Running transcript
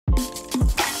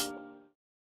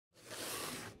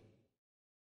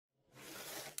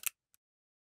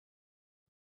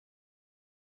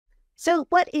So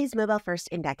what is mobile-first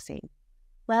indexing?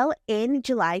 Well, in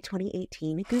July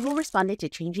 2018, Google responded to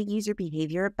changing user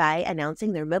behavior by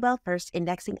announcing their mobile-first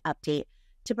indexing update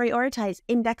to prioritize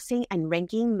indexing and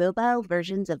ranking mobile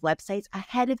versions of websites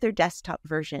ahead of their desktop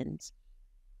versions.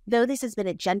 Though this has been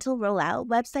a gentle rollout,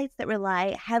 websites that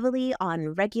rely heavily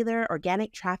on regular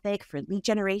organic traffic for lead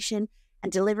generation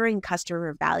and delivering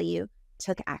customer value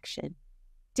took action.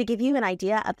 To give you an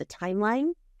idea of the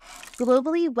timeline,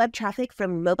 globally, web traffic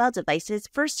from mobile devices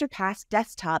first surpassed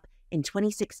desktop in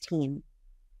 2016.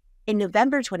 In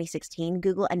November 2016,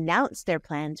 Google announced their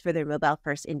plans for their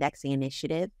mobile-first indexing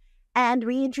initiative and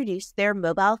reintroduced their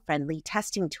mobile-friendly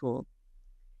testing tool.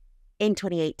 In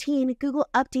 2018, Google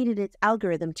updated its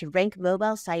algorithm to rank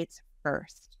mobile sites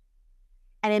first.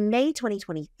 And in May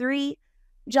 2023,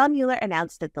 John Mueller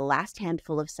announced that the last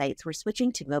handful of sites were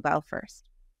switching to mobile first.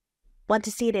 Want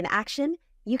to see it in action?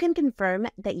 You can confirm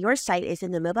that your site is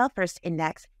in the mobile-first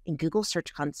index in Google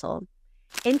Search Console.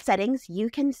 In Settings, you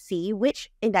can see which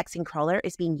indexing crawler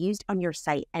is being used on your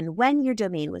site and when your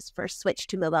domain was first switched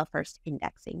to mobile-first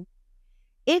indexing.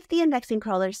 If the indexing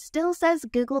crawler still says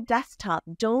Google Desktop,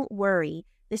 don't worry.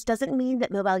 This doesn't mean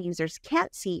that mobile users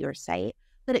can't see your site,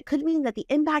 but it could mean that the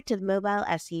impact of mobile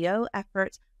SEO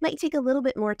efforts might take a little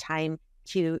bit more time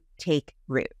to take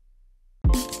root.